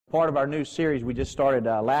part of our new series we just started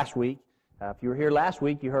last week. If you were here last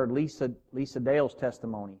week, you heard Lisa Dale's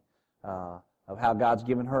testimony of how God's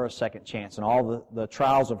given her a second chance and all the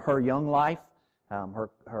trials of her young life,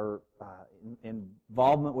 her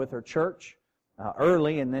involvement with her church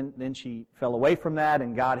early, and then she fell away from that,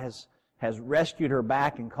 and God has rescued her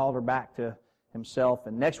back and called her back to Himself.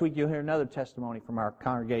 And next week you'll hear another testimony from our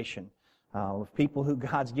congregation of people who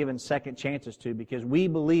God's given second chances to, because we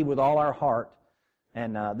believe with all our heart.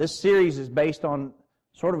 And this series is based on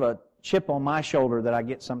sort of a chip on my shoulder that I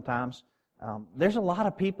get sometimes. There's a lot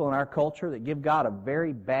of people in our culture that give God a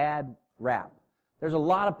very bad rap. There's a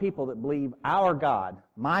lot of people that believe our God,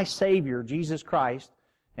 my Savior, Jesus Christ,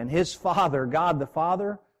 and His Father, God the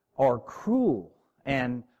Father, are cruel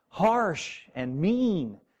and harsh and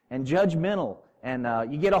mean and judgmental. And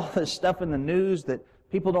you get all this stuff in the news that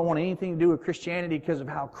people don't want anything to do with Christianity because of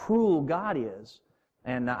how cruel God is.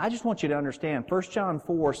 And I just want you to understand, 1 John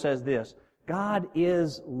 4 says this: God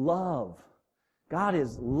is love. God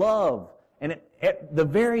is love. And at the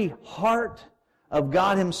very heart of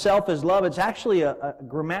God Himself is love. It's actually,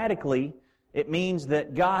 grammatically, it means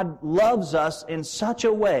that God loves us in such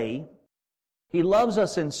a way, He loves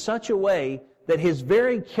us in such a way that His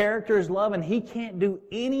very character is love, and He can't do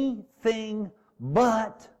anything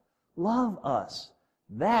but love us.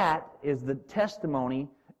 That is the testimony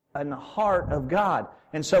in the heart of God.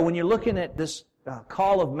 And so when you're looking at this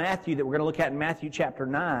call of Matthew that we're going to look at in Matthew chapter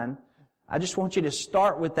 9, I just want you to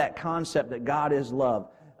start with that concept that God is love.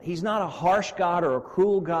 He's not a harsh God or a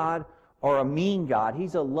cruel God or a mean God.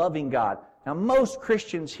 He's a loving God. Now, most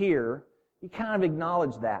Christians here, you kind of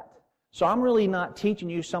acknowledge that. So I'm really not teaching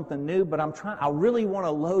you something new, but I really want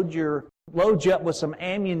to load you up with some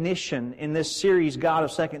ammunition in this series, God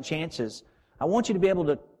of Second Chances. I want you to be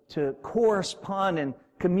able to correspond and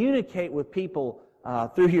communicate with people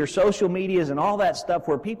through your social medias and all that stuff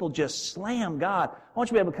where people just slam God. I want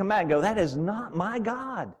you to be able to come back and go, that is not my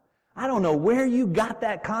God. I don't know where you got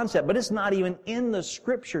that concept, but it's not even in the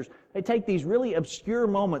Scriptures. They take these really obscure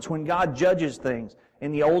moments when God judges things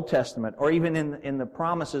in the Old Testament or even in the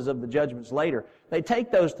promises of the judgments later. They take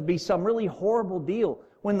those to be some really horrible deal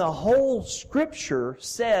when the whole Scripture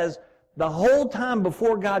says the whole time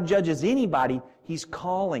before God judges anybody, He's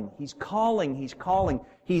calling, He's calling, He's calling.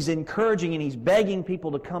 He's encouraging and He's begging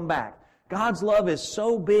people to come back. God's love is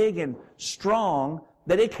so big and strong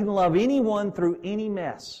that it can love anyone through any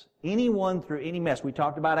mess. Anyone through any mess. We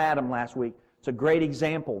talked about Adam last week. It's a great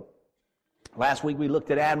example. Last week we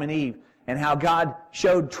looked at Adam and Eve and how God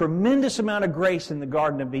showed tremendous amount of grace in the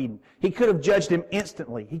Garden of Eden. He could have judged him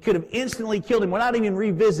instantly. He could have instantly killed him without even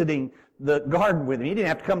revisiting the garden with him. He didn't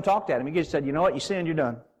have to come talk to Adam. He just said, you know what, you sinned, you're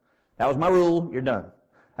done. That was my rule, you're done.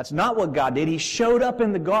 That's not what God did. He showed up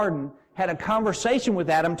in the garden, had a conversation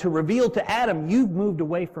with Adam to reveal to Adam, you've moved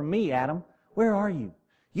away from me, Adam. Where are you?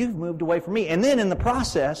 You've moved away from me. And then in the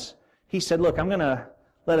process, He said, look, I'm going to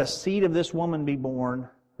let a seed of this woman be born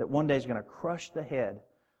that one day is going to crush the head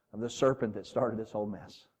of the serpent that started this whole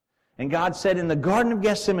mess. And God said in the Garden of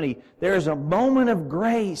Gethsemane, there is a moment of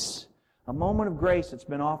grace that's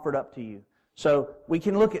been offered up to you. So we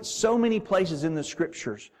can look at so many places in the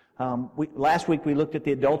Scriptures. Last week we looked at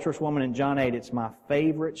the adulterous woman in John 8. It's my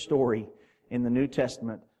favorite story in the New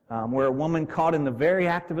Testament, where a woman caught in the very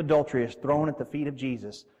act of adultery is thrown at the feet of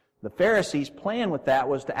Jesus. The Pharisees' plan with that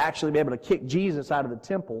was to actually be able to kick Jesus out of the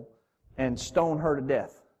temple and stone her to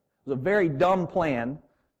death. It was a very dumb plan.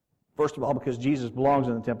 First of all, because Jesus belongs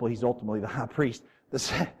in the temple, He's ultimately the high priest.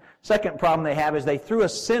 The second problem they have is they threw a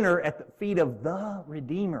sinner at the feet of the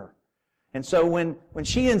Redeemer. And so when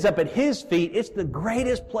she ends up at His feet, it's the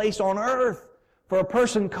greatest place on earth for a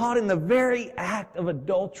person caught in the very act of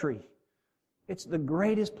adultery. It's the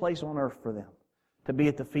greatest place on earth for them to be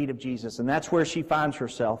at the feet of Jesus. And that's where she finds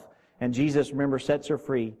herself. And Jesus, remember, sets her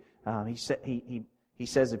free. He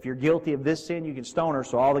says, if you're guilty of this sin, you can stone her.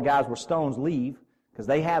 So all the guys with stones leave because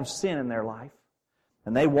they have sin in their life.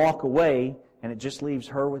 And they walk away, and it just leaves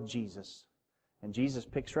her with Jesus. And Jesus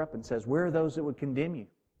picks her up and says, where are those that would condemn you?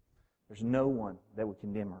 There's no one that would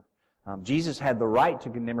condemn her. Jesus had the right to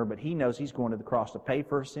condemn her, but He knows He's going to the cross to pay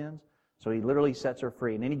for her sins. So He literally sets her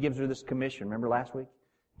free. And then He gives her this commission. Remember last week?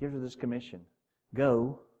 He gives her this commission.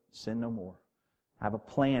 Go, sin no more. I have a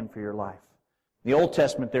plan for your life. In the Old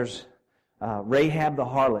Testament, there's Rahab the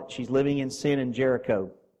harlot. She's living in sin in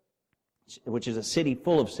Jericho, which is a city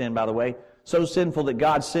full of sin, by the way. So sinful that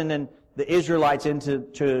God's sending the Israelites into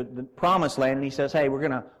the promised land, and He says, hey, we're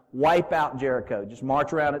going to wipe out Jericho. Just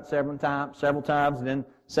march around it several times, and then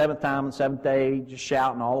seventh time and seventh day, just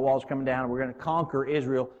shout, and all the walls coming down, and we're going to conquer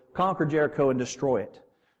Israel, conquer Jericho, and destroy it.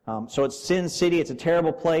 So it's Sin City. It's a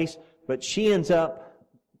terrible place, but she ends up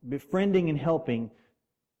befriending and helping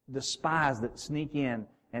the spies that sneak in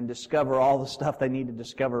and discover all the stuff they need to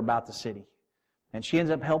discover about the city. And she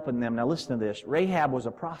ends up helping them. Now listen to this. Rahab was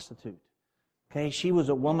a prostitute. Okay, she was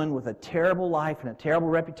a woman with a terrible life and a terrible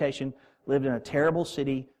reputation, lived in a terrible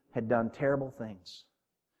city, had done terrible things.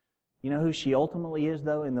 You know who she ultimately is,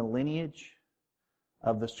 though, in the lineage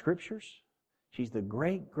of the Scriptures? She's the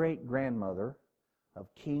great-great-grandmother of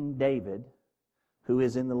King David, who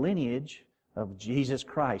is in the lineage of Jesus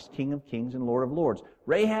Christ, King of Kings and Lord of Lords.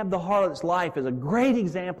 Rahab the harlot's life is a great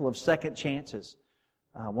example of second chances.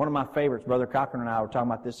 One of my favorites, Brother Cochran and I were talking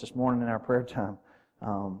about this morning in our prayer time,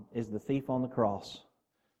 is the thief on the cross.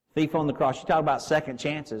 Thief on the cross. You talk about second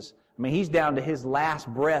chances. I mean, he's down to his last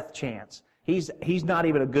breath chance. He's not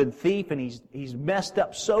even a good thief, and he's messed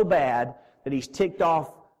up so bad that he's ticked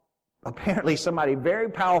off apparently somebody very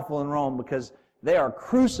powerful in Rome because they are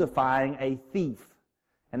crucifying a thief.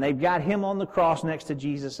 And they've got him on the cross next to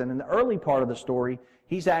Jesus, and in the early part of the story,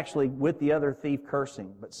 he's actually with the other thief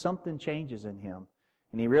cursing. But something changes in him,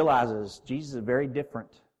 and he realizes Jesus is very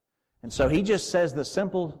different. And so he just says the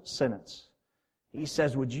simple sentence. He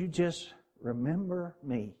says, would you just remember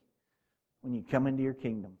me when you come into your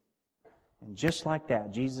kingdom? And just like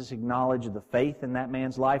that, Jesus acknowledged the faith in that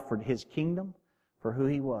man's life for his kingdom, for who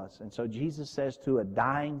he was. And so Jesus says to a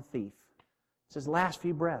dying thief, it's his last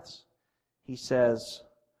few breaths, he says,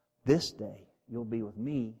 this day you'll be with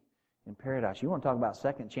me in paradise. You want to talk about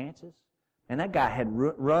second chances? And that guy had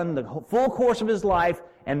run the full course of his life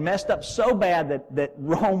and messed up so bad that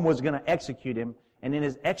Rome was going to execute him. And in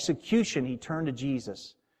his execution, he turned to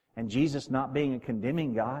Jesus. And Jesus, not being a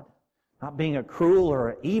condemning God, not being a cruel or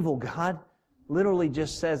an evil God, literally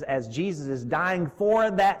just says, as Jesus is dying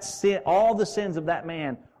for that sin, all the sins of that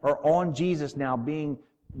man are on Jesus now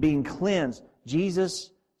being cleansed.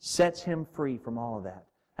 Jesus sets him free from all of that.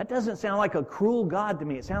 That doesn't sound like a cruel God to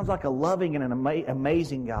me. It sounds like a loving and an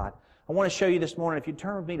amazing God. I want to show you this morning, if you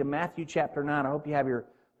turn with me to Matthew chapter 9, I hope you have your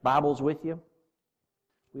Bibles with you.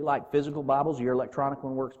 We like physical Bibles. Your electronic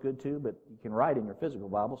one works good too, but you can write in your physical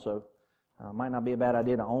Bible, so it might not be a bad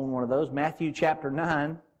idea to own one of those. Matthew chapter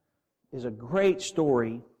 9 is a great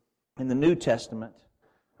story in the New Testament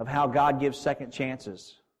of how God gives second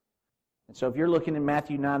chances. And so if you're looking in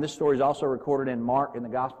Matthew 9, this story is also recorded in Mark, in the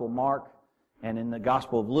Gospel of Mark, and in the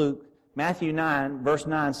Gospel of Luke. Matthew 9, verse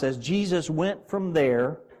 9 says, Jesus went on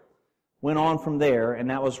from there, and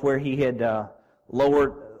that was where he had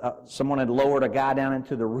someone had lowered a guy down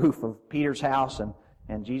into the roof of Peter's house,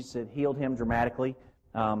 and Jesus had healed him dramatically.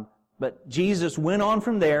 But Jesus went on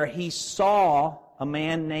from there. He saw a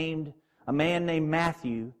man named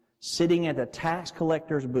Matthew sitting at a tax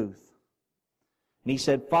collector's booth. And he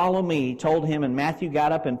said, follow me. He told him, and Matthew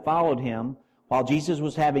got up and followed him. While Jesus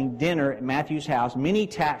was having dinner at Matthew's house, many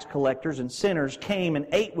tax collectors and sinners came and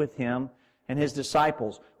ate with him and his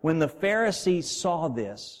disciples. When the Pharisees saw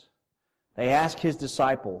this, they asked his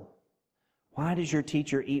disciple, why does your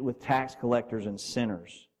teacher eat with tax collectors and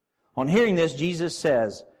sinners? On hearing this, Jesus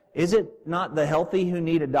says, is it not the healthy who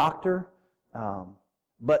need a doctor,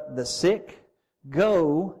 but the sick?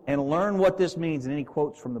 Go and learn what this means. And then he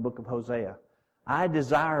quotes from the book of Hosea. I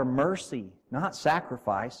desire mercy, not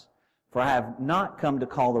sacrifice, for I have not come to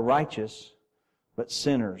call the righteous, but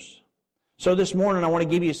sinners. So this morning I want to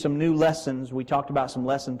give you some new lessons. We talked about some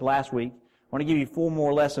lessons last week. I want to give you 4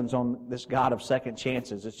 more lessons on this God of second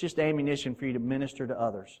chances. It's just ammunition for you to minister to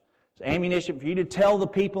others. It's ammunition for you to tell the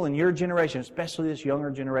people in your generation, especially this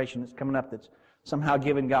younger generation that's coming up, that's somehow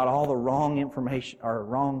giving God all the wrong information or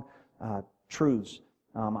wrong truths.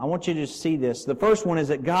 I want you to see this. The first one is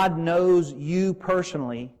that God knows you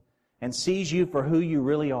personally and sees you for who you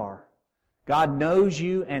really are. God knows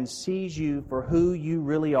you and sees you for who you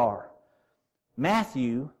really are.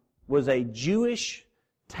 Matthew was a Jewish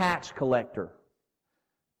tax collector.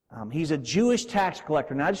 He's a Jewish tax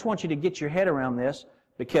collector. Now, I just want you to get your head around this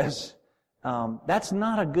because that's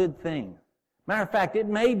not a good thing. Matter of fact, it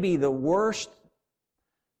may be the worst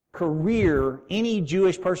career any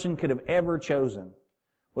Jewish person could have ever chosen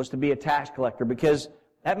was to be a tax collector, because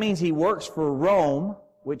that means he works for Rome,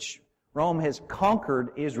 which Rome has conquered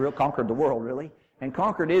Israel, conquered the world really, and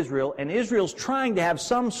conquered Israel, and Israel's trying to have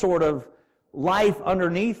some sort of life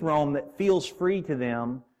underneath Rome that feels free to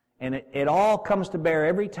them, and it all comes to bear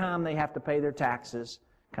every time they have to pay their taxes,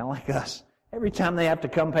 kind of like us. Every time they have to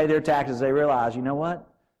come pay their taxes, they realize, you know what?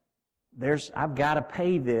 I've got to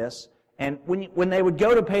pay this. And when they would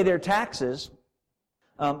go to pay their taxes,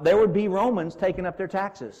 there would be Romans taking up their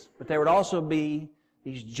taxes, but there would also be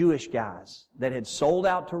these Jewish guys that had sold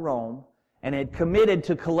out to Rome and had committed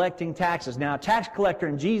to collecting taxes. Now, a tax collector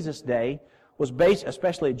in Jesus' day was based,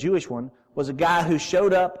 especially a Jewish one, was a guy who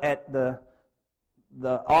showed up at the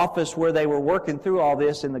office where they were working through all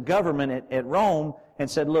this in the government at Rome and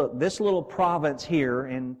said, look, this little province here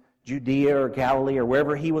in Judea or Galilee or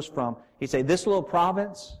wherever he was from, he'd say, this little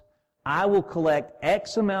province, I will collect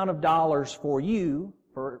X amount of dollars for you,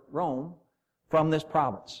 for Rome, from this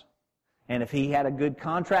province. And if he had a good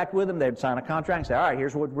contract with them, they'd sign a contract and say, all right,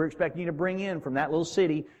 here's what we're expecting you to bring in from that little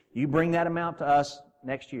city. You bring that amount to us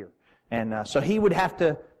next year. And so he would have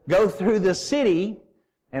to go through the city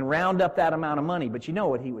and round up that amount of money. But you know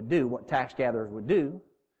what he would do, what tax gatherers would do.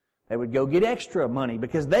 They would go get extra money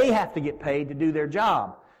because they have to get paid to do their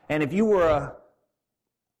job. And if you were a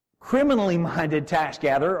criminally minded tax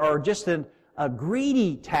gatherer or just a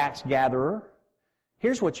greedy tax gatherer,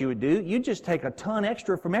 here's what you would do. You'd just take a ton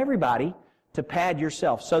extra from everybody to pad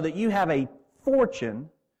yourself so that you have a fortune,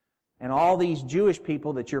 and all these Jewish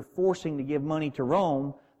people that you're forcing to give money to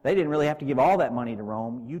Rome, they didn't really have to give all that money to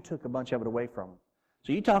Rome. You took a bunch of it away from them.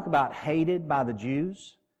 So you talk about hated by the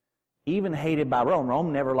Jews, even hated by Rome.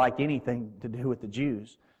 Rome never liked anything to do with the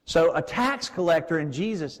Jews. So a tax collector in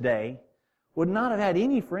Jesus' day would not have had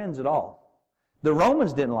any friends at all. The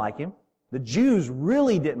Romans didn't like him. The Jews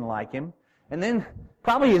really didn't like him. And then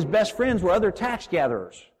probably his best friends were other tax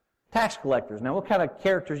gatherers, tax collectors. Now what kind of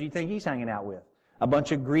characters do you think he's hanging out with? A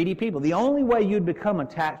bunch of greedy people. The only way you'd become a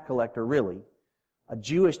tax collector, really, a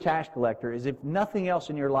Jewish tax collector, is if nothing else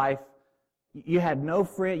in your life, you had no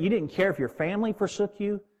friend, you didn't care if your family forsook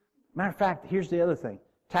you. Matter of fact, here's the other thing.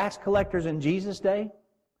 Tax collectors in Jesus' day,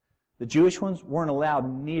 the Jewish ones, weren't allowed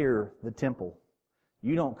near the temple.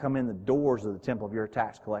 You don't come in the doors of the temple if you're a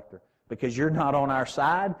tax collector, because you're not on our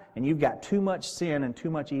side and you've got too much sin and too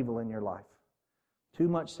much evil in your life. Too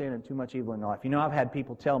much sin and too much evil in your life. You know, I've had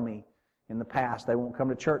people tell me in the past they won't come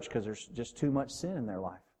to church because there's just too much sin in their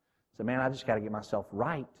life. So, man, I just got to get myself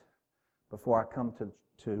right before I come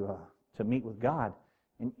to meet with God.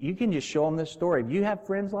 And you can just show them this story. If you have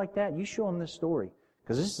friends like that, you show them this story,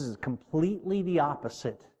 because this is completely the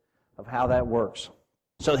opposite of how that works.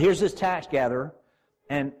 So here's this tax gatherer,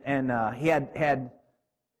 and he had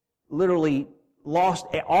literally lost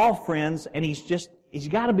all friends, and he's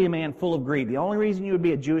got to be a man full of greed. The only reason you would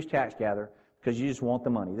be a Jewish tax gatherer, because you just want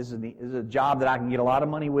the money. This is a job that I can get a lot of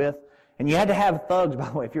money with. And you had to have thugs, by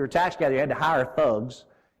the way. If you were a tax gatherer, you had to hire thugs.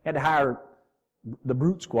 You had to hire the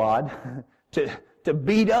brute squad to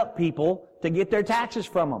beat up people to get their taxes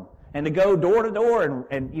from them, and to go door to door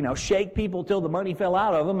and shake people till the money fell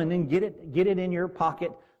out of them, and then get it in your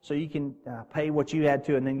pocket so you can pay what you had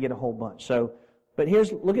to, and then get a whole bunch. So, but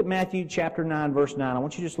look at Matthew chapter 9, verse 9. I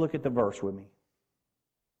want you to just look at the verse with me.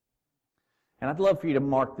 And I'd love for you to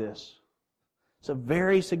mark this. It's a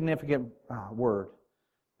very significant word.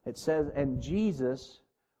 It says, and Jesus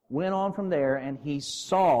went on from there, and he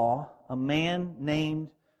saw a man named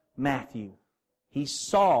Matthew. He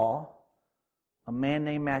saw a man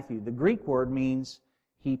named Matthew. The Greek word means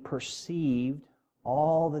he perceived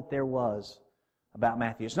all that there was about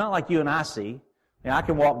Matthew. It's not like you and I see. I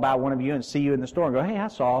can walk by one of you and see you in the store and go, hey, I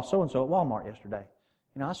saw so-and-so at Walmart yesterday.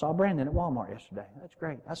 I saw Brandon at Walmart yesterday. That's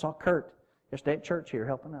great. I saw Kurt yesterday at church here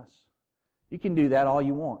helping us. You can do that all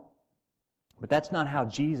you want. But that's not how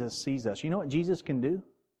Jesus sees us. You know what Jesus can do?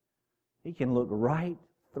 He can look right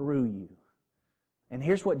through you. And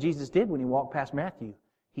here's what Jesus did when he walked past Matthew.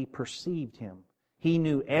 He perceived him. He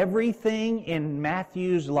knew everything in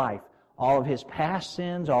Matthew's life. All of his past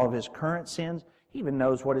sins, all of his current sins. He even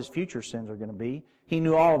knows what his future sins are going to be. He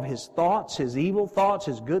knew all of his thoughts, his evil thoughts,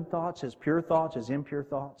 his good thoughts, his pure thoughts, his impure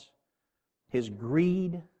thoughts. His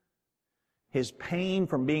greed, his pain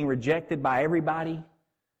from being rejected by everybody.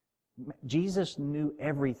 Jesus knew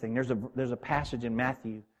everything. There's a passage in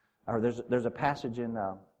Matthew, or there's a passage in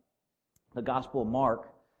the Gospel of Mark,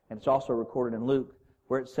 and it's also recorded in Luke,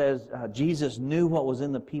 where it says Jesus knew what was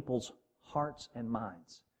in the people's hearts and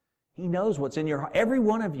minds. He knows what's in your heart. Every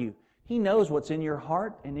one of you, He knows what's in your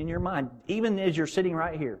heart and in your mind, even as you're sitting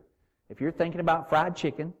right here. If you're thinking about fried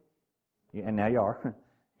chicken, and now you are,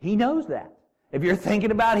 He knows that. If you're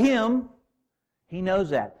thinking about Him, He knows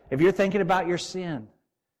that. If you're thinking about your sin,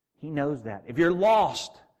 He knows that. If you're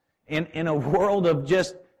lost in a world of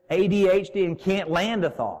just ADHD and can't land a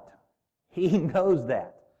thought, He knows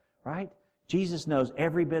that, right? Jesus knows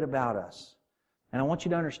every bit about us. And I want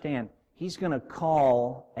you to understand, He's going to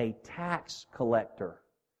call a tax collector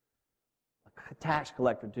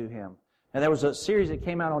to Him. Now, there was a series that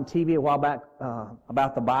came out on TV a while back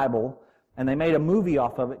about the Bible, and they made a movie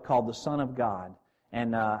off of it called The Son of God.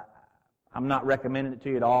 And I'm not recommending it to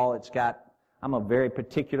you at all. I'm a very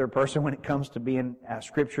particular person when it comes to being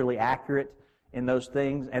scripturally accurate in those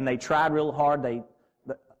things, and they tried real hard.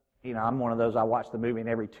 I'm one of those, I watch the movie and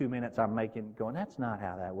every 2 minutes I'm going, that's not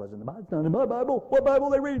how that was in the Bible. It's not in my Bible. What Bible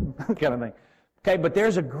are they reading? kind of thing. Okay, but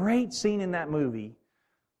there's a great scene in that movie.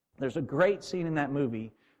 There's a great scene in that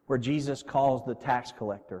movie where Jesus calls the tax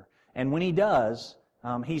collector. And when he does,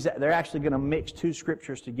 they're actually going to mix two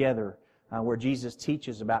scriptures together where Jesus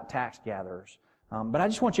teaches about tax gatherers. But I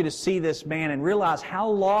just want you to see this man and realize how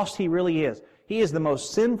lost he really is. He is the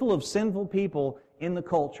most sinful of sinful people in the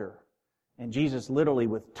culture. And Jesus literally,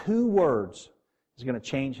 with 2 words, is going to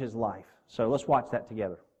change his life. So let's watch that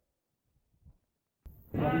together.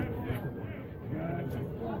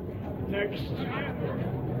 Next.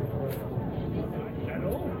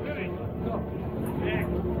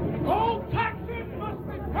 All taxes must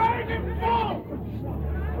be paid in full!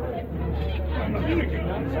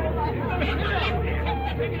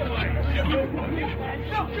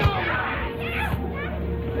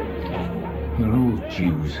 We're all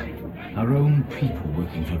Jews. Our own people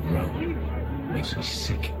working for Rome. Makes me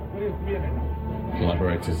sick.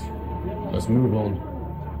 Collaborators, let's move on.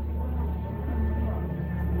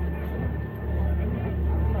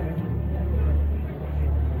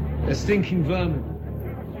 They're stinking vermin.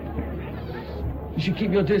 You should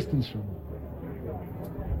keep your distance from them.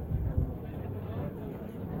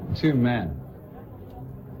 2 men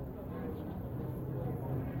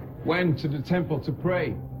went to the temple to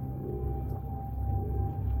pray.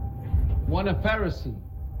 One a Pharisee,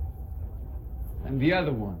 and the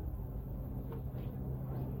other one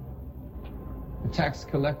a tax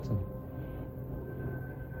collector.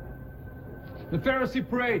 The Pharisee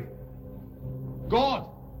prayed, God,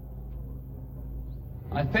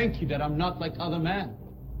 I thank you that I'm not like other men.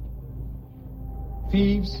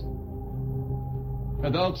 Thieves,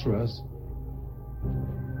 adulterers,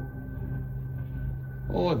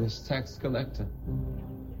 or this tax collector.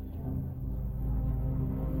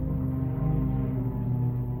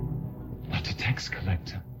 But the tax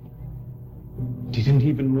collector didn't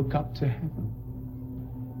even look up to heaven.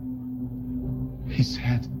 He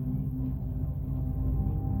said,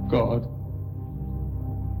 God,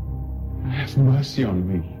 have mercy on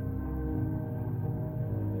me.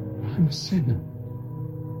 I'm a sinner.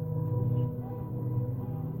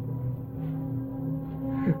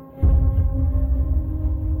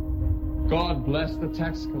 God bless the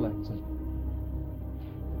tax collector,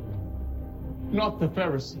 not the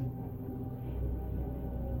Pharisee.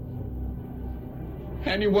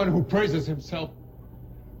 Anyone who praises himself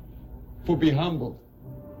will be humbled,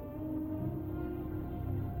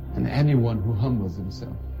 and anyone who humbles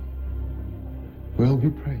himself will be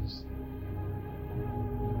praised.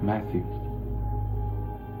 Matthew,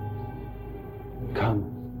 come.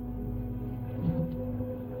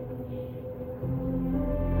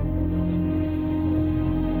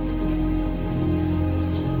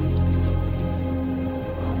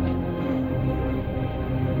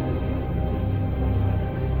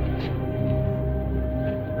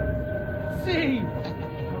 See,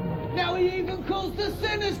 now he even calls the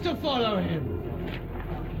sinners to follow him.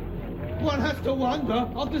 One has to wonder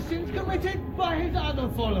of the sins committed by his other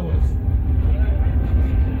followers.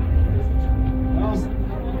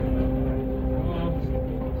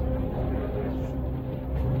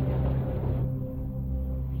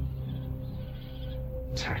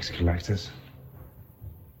 Tax collectors.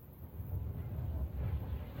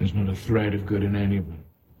 There's not a thread of good in any of them.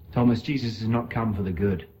 Thomas, Jesus has not come for the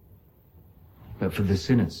good, but for the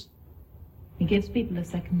sinners. He gives people a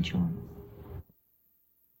second chance.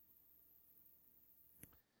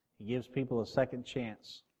 He gives people a second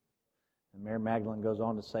chance. And Mary Magdalene goes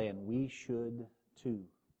on to say, and we should too.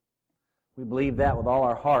 We believe that with all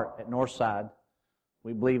our heart at Northside.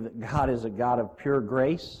 We believe that God is a God of pure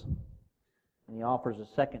grace, and He offers a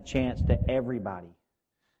second chance to everybody.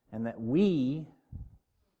 And that we,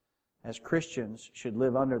 as Christians, should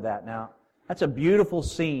live under that. Now, that's a beautiful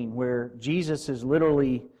scene where Jesus is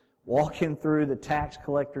literally walking through the tax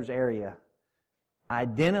collector's area,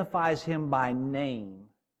 identifies him by name,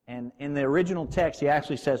 and in the original text, he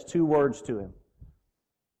actually says 2 words to him.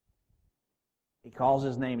 He calls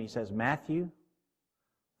his name. He says, Matthew,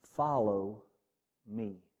 follow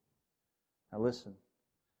me. Now listen,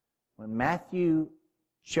 when Matthew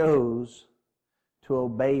chose to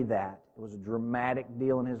obey that, it was a dramatic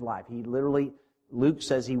deal in his life. He literally, Luke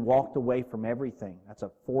says he walked away from everything. That's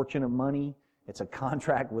a fortune of money. It's a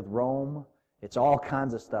contract with Rome. It's all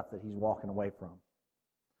kinds of stuff that he's walking away from.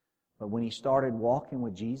 But when he started walking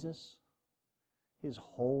with Jesus, his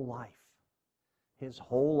whole life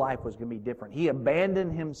was going to be different. He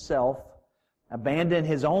abandoned himself, abandoned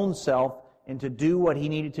his own self, and to do what he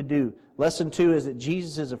needed to do. Lesson 2 is that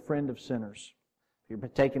Jesus is a friend of sinners. If you're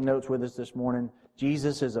taking notes with us this morning,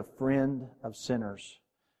 Jesus is a friend of sinners.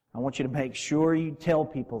 I want you to make sure you tell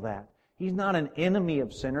people that. He's not an enemy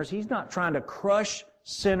of sinners. He's not trying to crush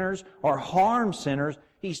sinners or harm sinners.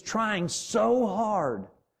 He's trying so hard.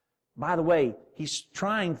 By the way, He's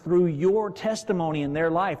trying through your testimony in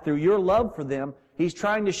their life, through your love for them, He's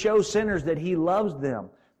trying to show sinners that He loves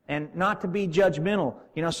them and not to be judgmental.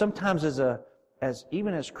 You know, sometimes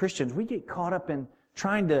even as Christians, we get caught up in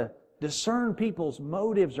trying to discern people's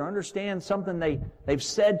motives or understand something they've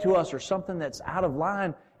said to us or something that's out of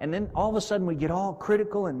line, and then all of a sudden we get all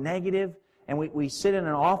critical and negative, and we sit in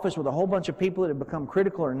an office with a whole bunch of people that have become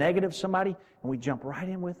critical or negative of somebody, and we jump right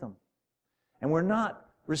in with them. And we're not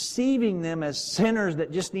receiving them as sinners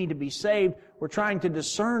that just need to be saved. We're trying to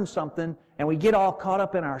discern something, and we get all caught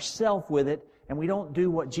up in ourself with it, and we don't do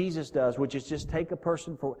what Jesus does, which is just take a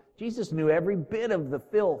person for... Jesus knew every bit of the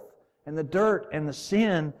filth and the dirt and the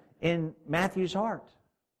sin in Matthew's heart.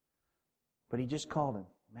 But He just called him,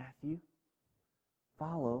 Matthew,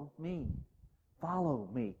 follow me. Follow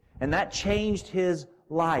me. And that changed his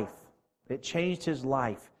life. It changed his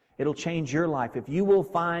life. It'll change your life. If you will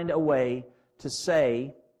find a way to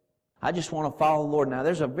say, I just want to follow the Lord. Now,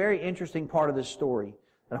 there's a very interesting part of this story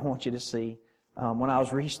that I want you to see. When I was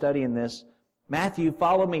restudying this, Matthew,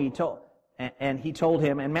 follow me, he told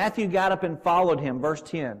him, and Matthew got up and followed him, verse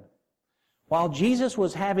 10. While Jesus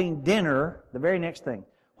was having dinner, the very next thing,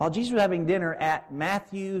 while Jesus was having dinner at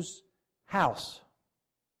Matthew's house.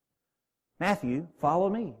 Matthew, follow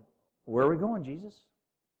me. Where are we going, Jesus?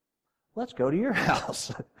 Let's go to your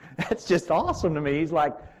house. That's just awesome to me. He's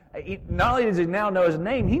like, not only does he now know his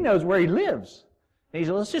name, he knows where he lives. And he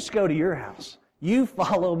said, let's just go to your house. You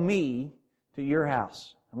follow me to your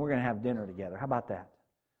house, and we're going to have dinner together. How about that?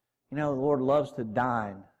 You know, the Lord loves to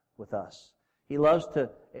dine with us. He loves to,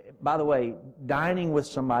 by the way, dining with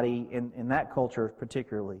somebody in that culture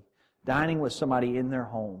particularly, dining with somebody in their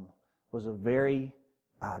home was a very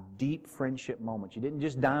deep friendship moment. You didn't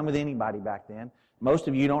just dine with anybody back then. Most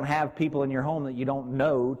of you don't have people in your home that you don't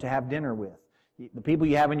know to have dinner with. The people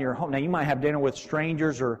you have in your home, now you might have dinner with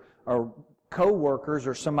strangers or co-workers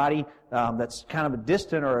or somebody that's kind of a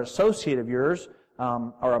distant or associate of yours,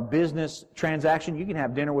 or a business transaction. You can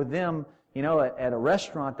have dinner with them, you know, at a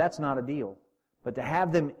restaurant. That's not a deal. But to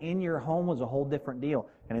have them in your home was a whole different deal.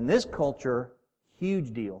 And in this culture,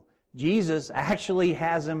 huge deal. Jesus actually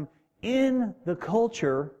has them in the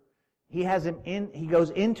culture. He goes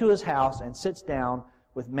into his house and sits down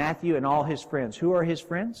with Matthew and all his friends. Who are his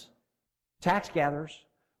friends? Tax gatherers,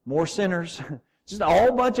 more sinners, just a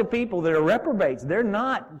whole bunch of people that are reprobates. They're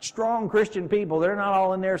not strong Christian people. They're not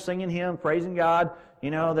all in there singing hymns, praising God. You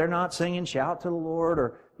know, they're not singing Shout to the Lord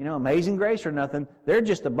or, you know, Amazing Grace or nothing. They're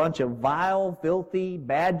just a bunch of vile, filthy,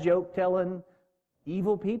 bad joke-telling,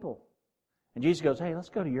 evil people. And Jesus goes, hey, let's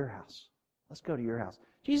go to your house. Let's go to your house.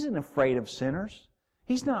 Jesus isn't afraid of sinners.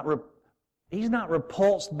 He's not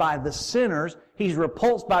repulsed by the sinners. He's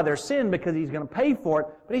repulsed by their sin because He's going to pay for it.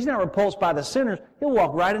 But He's not repulsed by the sinners. He'll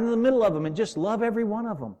walk right into the middle of them and just love every one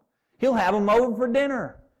of them. He'll have them over for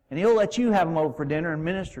dinner. And He'll let you have them over for dinner and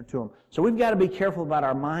minister to them. So we've got to be careful about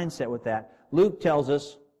our mindset with that. Luke tells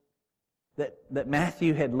us that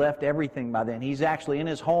Matthew had left everything by then. He's actually in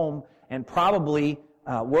his home and probably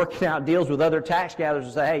working out deals with other tax gatherers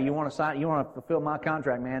to say, hey, you want to fulfill my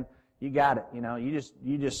contract, man? You got it. You know, you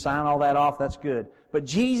just sign all that off. That's good. But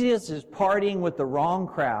Jesus is partying with the wrong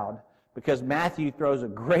crowd because Matthew throws a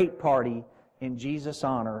great party in Jesus'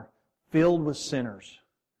 honor, filled with sinners.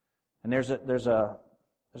 And there's a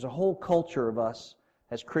whole culture of us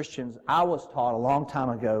as Christians. I was taught a long time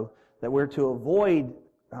ago that we're to avoid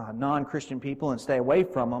non-Christian people and stay away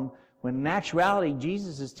from them. When in actuality,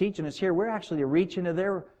 Jesus is teaching us here, we're actually to reach into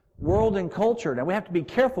their world and culture. Now we have to be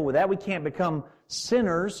careful with that. We can't become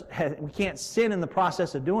sinners. We can't sin in the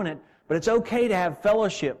process of doing it. But it's okay to have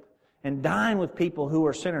fellowship and dine with people who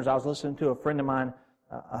are sinners. I was listening to a friend of mine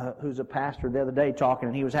who's a pastor the other day talking,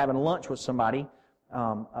 and he was having lunch with somebody,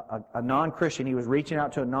 a non-Christian. He was reaching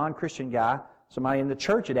out to a non-Christian guy. Somebody in the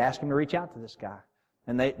church had asked him to reach out to this guy.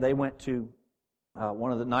 And they went to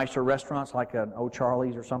one of the nicer restaurants like an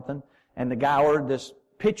O'Charlie's or something, and the guy ordered this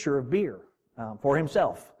pitcher of beer for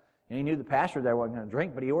himself. And he knew the pastor there wasn't going to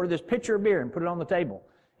drink, but he ordered this pitcher of beer and put it on the table.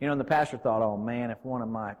 You know, and the pastor thought, oh man, if one of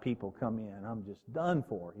my people come in, I'm just done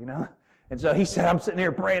for, you know. And so he said, I'm sitting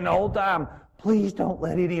here praying the whole time, please don't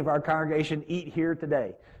let any of our congregation eat here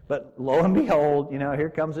today. But lo and behold, you know, here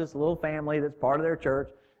comes this little family that's part of their church,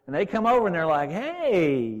 and they come over and they're like,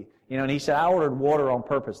 hey, you know, and he said, I ordered water on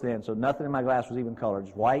purpose then, so nothing in my glass was even colored,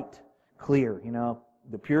 just white, clear, you know,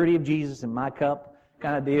 the purity of Jesus in my cup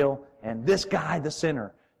kind of deal, and this guy, the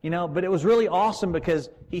sinner. But it was really awesome because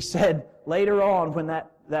he said later on when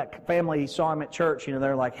that family saw him at church,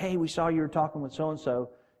 they're like, hey, we saw you were talking with so-and-so,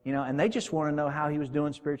 and they just want to know how he was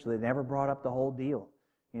doing spiritually. They never brought up the whole deal.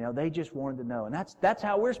 They just wanted to know. And that's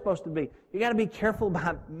how we're supposed to be. You got to be careful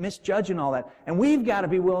about misjudging all that. And we've got to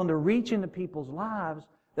be willing to reach into people's lives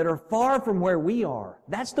that are far from where we are.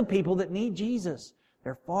 That's the people that need Jesus.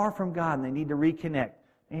 They're far from God and they need to reconnect.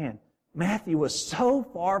 Man, Matthew was so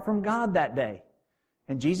far from God that day.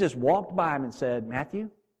 And Jesus walked by him and said, Matthew,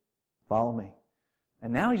 follow me.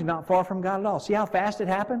 And now he's not far from God at all. See how fast it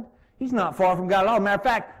happened? He's not far from God at all. Matter of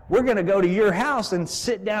fact, we're going to go to your house and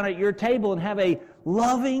sit down at your table and have a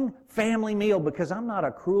loving family meal because I'm not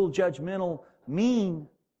a cruel, judgmental, mean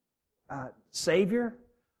Savior.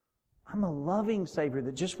 I'm a loving Savior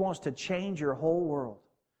that just wants to change your whole world.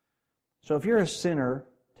 So if you're a sinner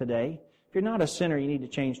today, if you're not a sinner, you need to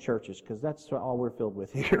change churches because that's all we're filled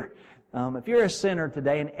with here. If you're a sinner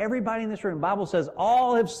today, and everybody in this room, the Bible says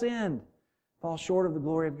all have sinned, fall short of the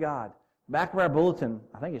glory of God. Back of our bulletin,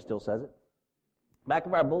 I think it still says it. Back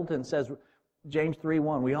of our bulletin says James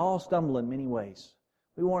 3:1, we all stumble in many ways.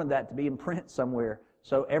 We wanted that to be in print somewhere.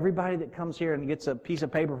 So everybody that comes here and gets a piece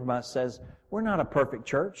of paper from us says, we're not a perfect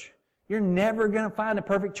church. You're never going to find a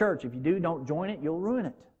perfect church. If you do, don't join it. You'll ruin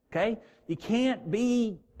it. Okay? You can't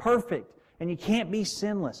be perfect and you can't be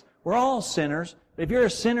sinless. We're all sinners. But if you're a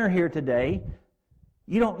sinner here today,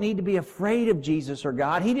 you don't need to be afraid of Jesus or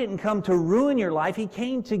God. He didn't come to ruin your life. He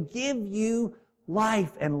came to give you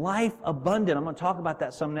life and life abundant. I'm going to talk about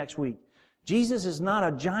that some next week. Jesus is not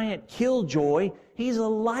a giant killjoy. He's a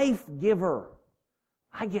life giver.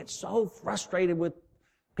 I get so frustrated with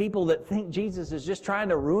people that think Jesus is just trying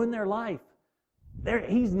to ruin their life.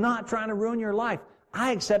 He's not trying to ruin your life.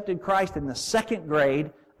 I accepted Christ in the 2nd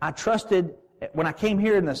grade. I trusted when I came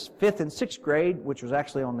here in the 5th and 6th grade, which was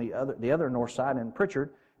actually on the other north side in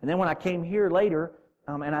Pritchard. And then when I came here later,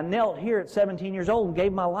 and I knelt here at 17 years old and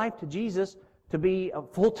gave my life to Jesus to be a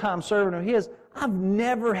full-time servant of His, I've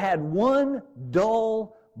never had one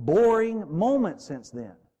dull, boring moment since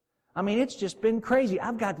then. I mean, it's just been crazy.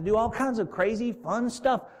 I've got to do all kinds of crazy, fun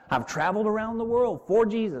stuff. I've traveled around the world for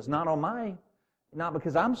Jesus, not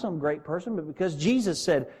because I'm some great person, but because Jesus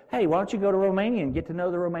said, hey, why don't you go to Romania and get to know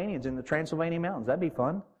the Romanians in the Transylvania mountains? That'd be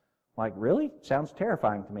fun. Like, really? Sounds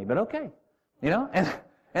terrifying to me, but okay.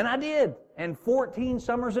 And I did. And 14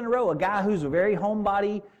 summers in a row, a guy who's a very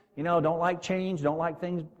homebody, don't like change, don't like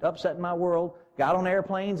things upsetting my world, got on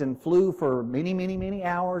airplanes and flew for many, many, many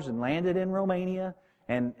hours and landed in Romania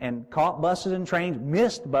and caught buses and trains,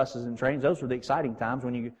 missed buses and trains. Those were the exciting times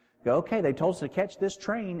when you go, okay, they told us to catch this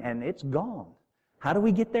train and it's gone. How do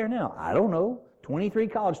we get there now? I don't know. 23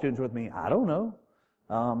 college students with me. I don't know.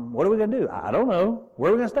 What are we going to do? I don't know.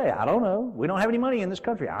 Where are we going to stay? I don't know. We don't have any money in this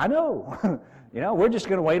country. I know. We're just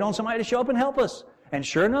going to wait on somebody to show up and help us. And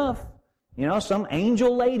sure enough, some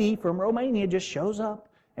angel lady from Romania just shows up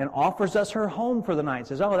and offers us her home for the night.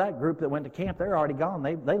 Says, oh, that group that went to camp, they're already gone.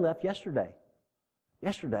 They left yesterday.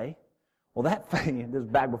 Yesterday? Well, that thing, this was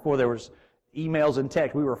back before there was emails and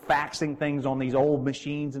text. We were faxing things on these old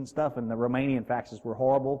machines and stuff, and the Romanian faxes were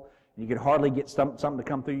horrible. You could hardly get something to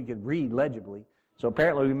come through you could read legibly. So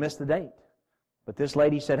apparently we missed the date. But this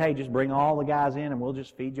lady said, hey, just bring all the guys in and we'll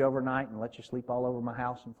just feed you overnight and let you sleep all over my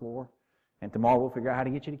house and floor. And tomorrow we'll figure out how to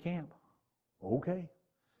get you to camp. Okay.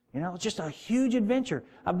 It's just a huge adventure.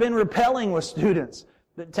 I've been rappelling with students.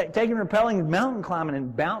 Taking rappelling, mountain climbing,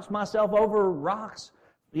 and bounced myself over rocks,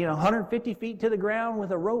 150 feet to the ground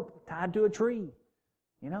with a rope tied to a tree.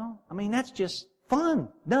 That's just fun.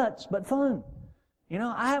 Nuts, but fun.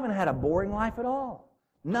 I haven't had a boring life at all.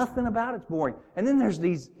 Nothing about it's boring. And then there's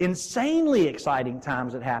these insanely exciting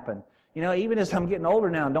times that happen. Even as I'm getting older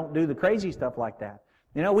now and don't do the crazy stuff like that.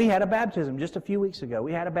 We had a baptism just a few weeks ago.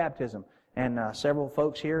 We had a baptism. And several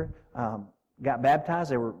folks here got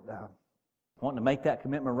baptized. They were wanting to make that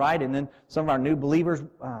commitment right. And then some of our new believers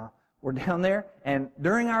were down there. And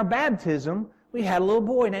during our baptism, we had a little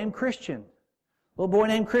boy named Christian. Little boy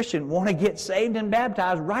named Christian want to get saved and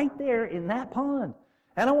baptized right there in that pond.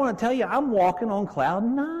 And I want to tell you, I'm walking on cloud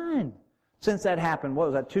 9 since that happened.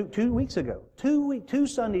 What was that? 2 weeks ago. 2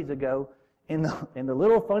 Sundays ago in the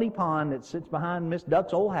little funny pond that sits behind Miss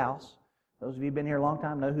Duck's old house. Those of you who've been here a long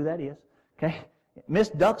time know who that is. Okay? Miss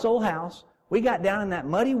Duck's old house. We got down in that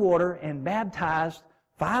muddy water and baptized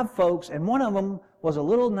 5 folks, and one of them was a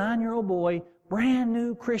little 9-year-old boy, brand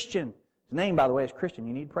new Christian. His name, by the way, is Christian.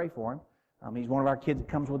 You need to pray for him. He's one of our kids that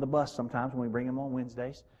comes with the bus sometimes when we bring him on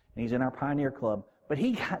Wednesdays, and he's in our Pioneer Club. But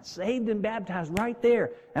he got saved and baptized right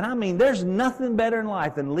there. And there's nothing better in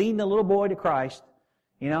life than leading a little boy to Christ,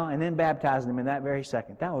 and then baptizing him in that very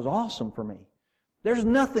second. That was awesome for me. There's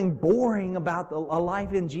nothing boring about a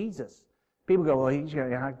life in Jesus. People go, well, he's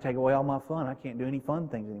going to take away all my fun. I can't do any fun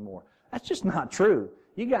things anymore. That's just not true.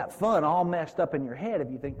 You got fun all messed up in your head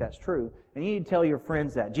if you think that's true. And you need to tell your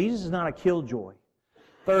friends that. Jesus is not a killjoy.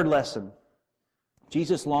 Third lesson.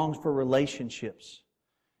 Jesus longs for relationships.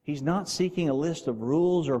 He's not seeking a list of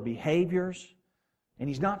rules or behaviors. And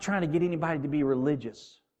He's not trying to get anybody to be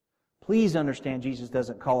religious. Please understand, Jesus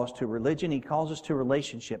doesn't call us to religion. He calls us to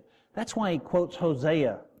relationship. That's why He quotes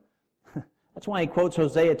Hosea. That's why He quotes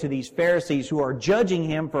Hosea to these Pharisees who are judging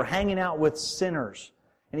Him for hanging out with sinners.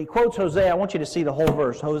 And He quotes Hosea. I want you to see the whole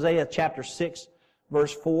verse. Hosea chapter 6,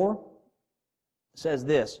 verse 4 says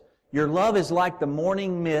this, "Your love is like the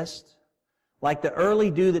morning mist, like the early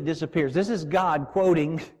dew that disappears." This is God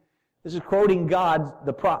quoting. This is quoting God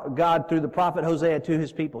through the prophet Hosea to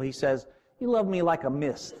His people. He says, "You love me like a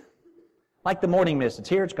mist, like the morning mist. It's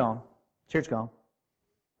here, it's gone. It's here, it's gone.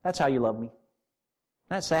 That's how you love me."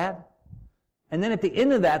 That's sad. And then at the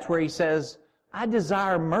end of that's where He says, "I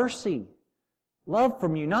desire mercy, love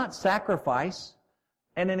from you, not sacrifice,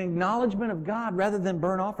 and an acknowledgement of God rather than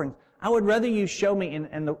burnt offerings. I would rather you show me,"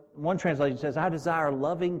 and the one translation says, "I desire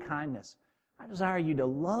loving kindness." I desire you to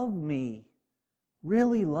love me,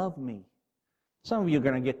 really love me. Some of you are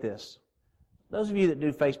going to get this. Those of you that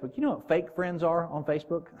do Facebook, you know what fake friends are on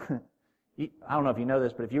Facebook? I don't know if you know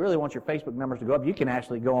this, but if you really want your Facebook numbers to go up, you can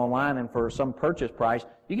actually go online and for some purchase price,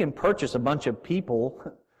 you can purchase a bunch of people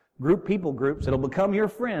groups that'll become your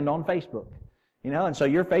friend on Facebook. You know, and so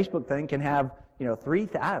your Facebook thing can have, I have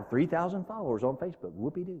 3,000 followers on Facebook.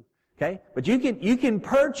 Whoopie-doo. Okay? But you can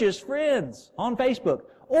purchase friends on Facebook.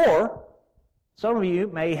 Or some of you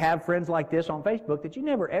may have friends like this on Facebook that you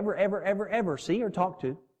never, ever see or talk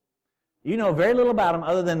to. You know very little about them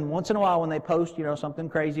other than once in a while when they post, something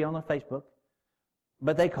crazy on the Facebook.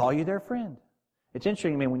 But they call you their friend. It's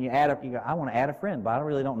interesting to me when you go, I want to add a friend, but I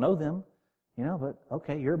really don't know them. But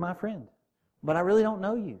okay, you're my friend. But I really don't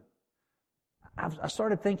know you. I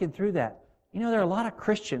started thinking through that. There are a lot of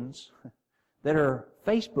Christians that are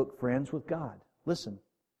Facebook friends with God. Listen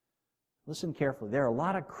carefully. There are a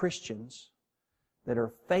lot of Christians that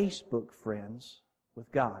are Facebook friends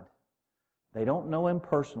with God. They don't know Him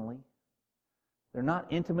personally. They're not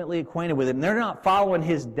intimately acquainted with Him. They're not following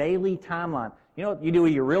His daily timeline. You know what you do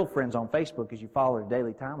with your real friends on Facebook is you follow their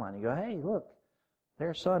daily timeline. You go, hey, look,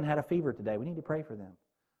 their son had a fever today. We need to pray for them.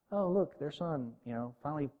 Oh, look, their son,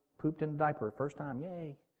 finally pooped in a diaper first time.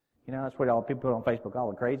 Yay. That's what all people put on Facebook, all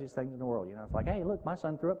the craziest things in the world. It's like, hey, look, my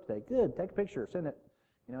son threw up today. Good, take a picture, send it.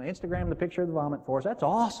 Instagram the picture of the vomit for us. That's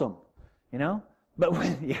awesome. But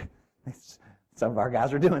some of our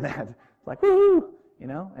guys are doing that. It's like, woo,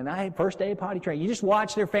 and I had first day of potty training. You just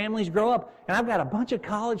watch their families grow up. And I've got a bunch of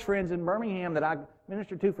college friends in Birmingham that I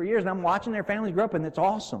ministered to for years, and I'm watching their families grow up, and it's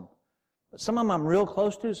awesome. But some of them I'm real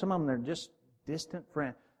close to. Some of them, they're just distant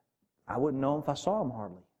friends. I wouldn't know them if I saw them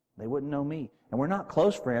hardly. They wouldn't know me. And we're not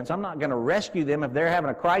close friends. I'm not going to rescue them if they're having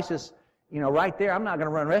a crisis, right there. I'm not going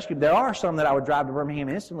to run rescue. There are some that I would drive to Birmingham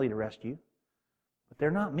instantly to rescue. But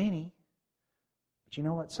they're not many. But you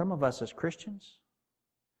know what? Some of us as Christians,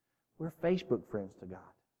 we're Facebook friends to God.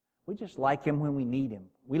 We just like Him when we need Him.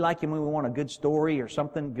 We like Him when we want a good story or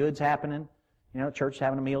something good's happening. Church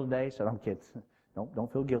having a meal today, so I'm kidding.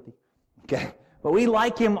 Don't feel guilty. Okay? But we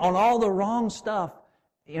like Him on all the wrong stuff.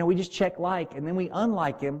 We just check like, and then we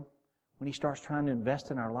unlike Him when He starts trying to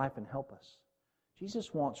invest in our life and help us.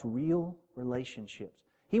 Jesus wants real relationships.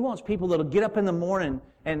 He wants people that'll get up in the morning,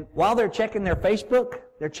 and while they're checking their Facebook,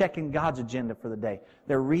 they're checking God's agenda for the day.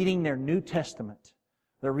 They're reading their New Testament.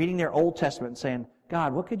 They're reading their Old Testament and saying,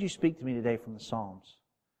 God, what could you speak to me today from the Psalms?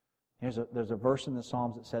 There's a verse in the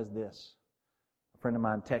Psalms that says this. A friend of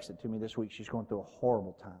mine texted to me this week. She's going through a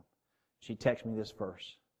horrible time. She texted me this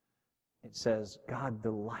verse. It says, God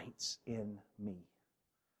delights in me.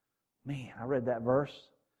 Man, I read that verse,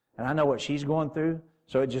 and I know what she's going through,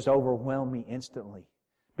 so it just overwhelmed me instantly.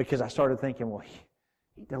 Because I started thinking, well,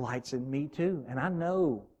 He delights in me too. And I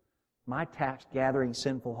know my tax-gathering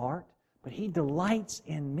sinful heart, but He delights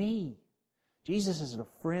in me. Jesus is a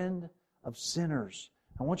friend of sinners.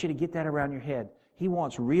 I want you to get that around your head. He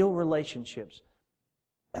wants real relationships.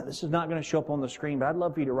 Now, this is not going to show up on the screen, but I'd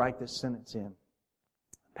love for you to write this sentence in.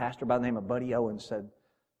 A pastor by the name of Buddy Owens said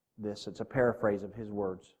this. It's a paraphrase of his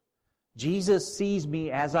words. Jesus sees me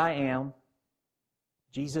as I am.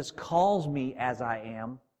 Jesus calls me as I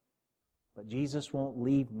am. But Jesus won't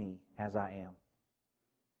leave me as I am.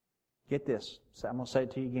 Get this. I'm going to say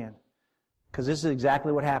it to you again. Because this is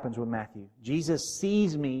exactly what happens with Matthew. Jesus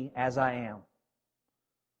sees me as I am.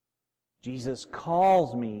 Jesus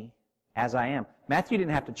calls me as I am. Matthew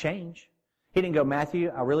didn't have to change. He didn't go,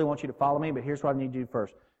 Matthew, I really want you to follow me, but here's what I need you to do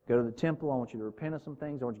first. Go to the temple. I want you to repent of some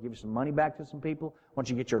things. I want you to give you some money back to some people. I want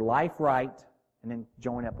you to get your life right, and then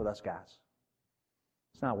join up with us guys.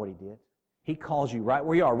 That's not what He did. He calls you right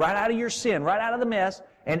where you are, right out of your sin, right out of the mess,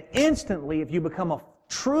 and instantly, if you become a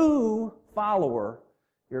true follower,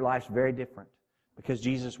 your life's very different because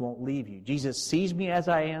Jesus won't leave you. Jesus sees me as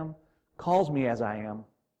I am, calls me as I am,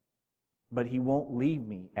 but He won't leave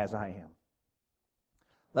me as I am.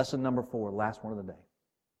 Lesson number 4, last one of the day.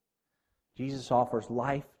 Jesus offers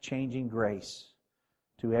life-changing grace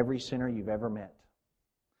to every sinner you've ever met.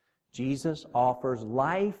 Jesus offers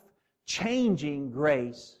life-changing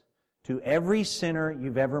grace to every sinner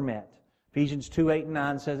you've ever met. Ephesians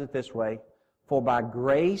 2:8-9 says it this way, For by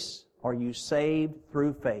grace are you saved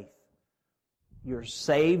through faith. You're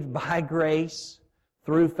saved by grace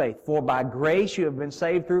through faith. For by grace you have been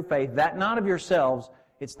saved through faith, that not of yourselves,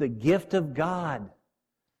 it's the gift of God.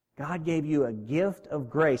 God gave you a gift of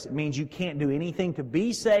grace. It means you can't do anything to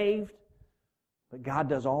be saved, but God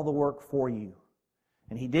does all the work for you.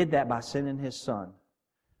 And He did that by sending His Son.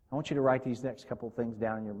 I want you to write these next couple of things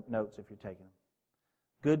down in your notes if you're taking them.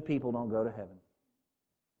 Good people don't go to heaven.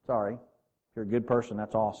 Sorry. If you're a good person,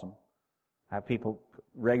 that's awesome. I have people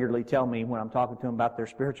regularly tell me when I'm talking to them about their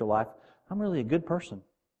spiritual life, I'm really a good person.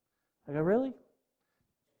 I go, really?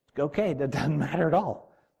 Okay, that doesn't matter at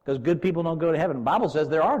all. Because good people don't go to heaven. The Bible says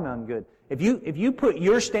there are none good. If you put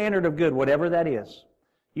your standard of good, whatever that is,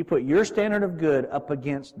 you put your standard of good up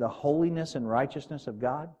against the holiness and righteousness of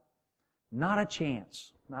God, not a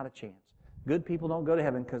chance. Not a chance. Good people don't go to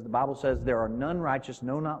heaven because the Bible says there are none righteous,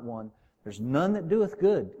 no, not one. There's none that doeth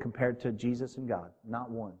good compared to Jesus and God. Not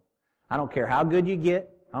one. I don't care how good you get.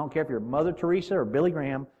 I don't care if you're Mother Teresa or Billy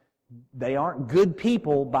Graham. They aren't good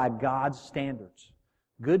people by God's standards.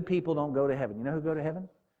 Good people don't go to heaven. You know who go to heaven?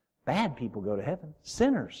 Bad people go to heaven.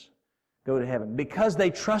 Sinners go to heaven because they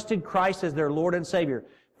trusted Christ as their Lord and Savior.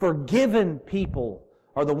 Forgiven people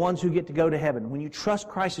are the ones who get to go to heaven. When you trust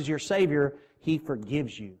Christ as your Savior, He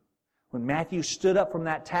forgives you. When Matthew stood up from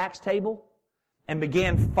that tax table and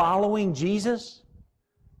began following Jesus,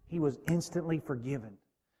 he was instantly forgiven.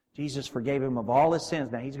 Jesus forgave him of all his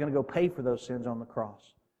sins. Now He's going to go pay for those sins on the cross.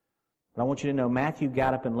 But I want you to know, Matthew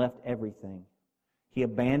got up and left everything. He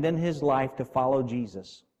abandoned his life to follow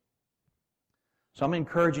Jesus. So I'm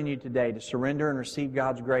encouraging you today to surrender and receive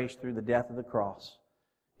God's grace through the death of the cross.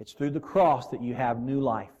 It's through the cross that you have new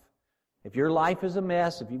life. If your life is a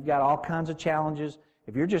mess, if you've got all kinds of challenges,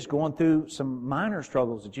 if you're just going through some minor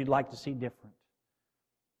struggles that you'd like to see different,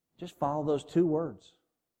 just follow those 2 words.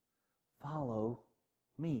 Follow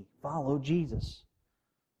me. Follow Jesus.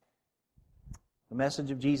 The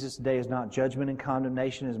message of Jesus today is not judgment and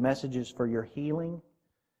condemnation. His message is for your healing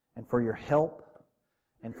and for your help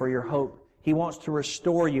and for your hope. He wants to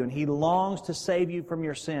restore you, and He longs to save you from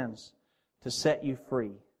your sins, to set you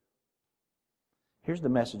free. Here's the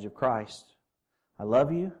message of Christ. I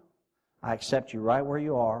love you. I accept you right where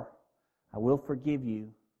you are. I will forgive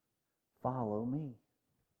you. Follow me.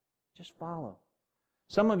 Just follow.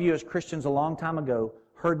 Some of you as Christians a long time ago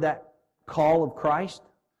heard that call of Christ,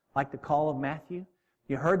 like the call of Matthew.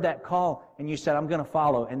 You heard that call and you said, I'm going to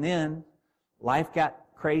follow. And then life got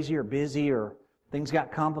crazy or busy or things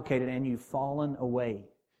got complicated and you've fallen away.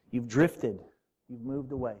 You've drifted. You've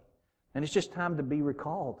moved away. And it's just time to be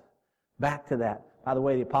recalled back to that. By the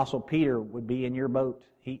way, the Apostle Peter would be in your boat.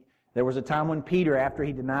 There was a time when Peter, after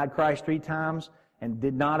he denied Christ 3 times and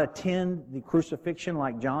did not attend the crucifixion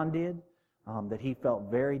like John did, that he felt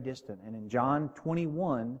very distant. And in John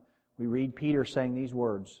 21, we read Peter saying these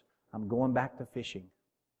words, I'm going back to fishing.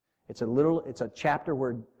 It's a chapter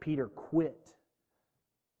where Peter quit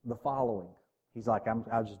the following. He's like, I'm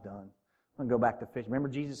just done. I'm going to go back to fishing. Remember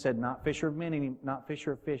Jesus said, not fisher of men, not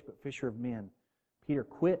fisher of fish, but fisher of men. Peter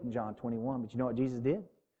quit in John 21, but you know what Jesus did?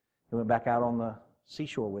 He went back out on the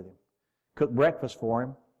seashore with him, cooked breakfast for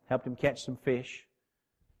him, helped him catch some fish,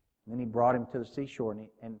 and then He brought him to the seashore.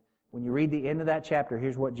 And when you read the end of that chapter,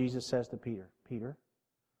 here's what Jesus says to Peter. Peter,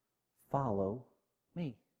 follow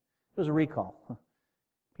me. It was a recall.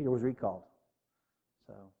 Peter was recalled.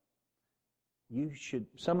 So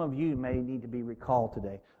some of you may need to be recalled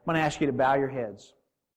today. I'm going to ask you to bow your heads.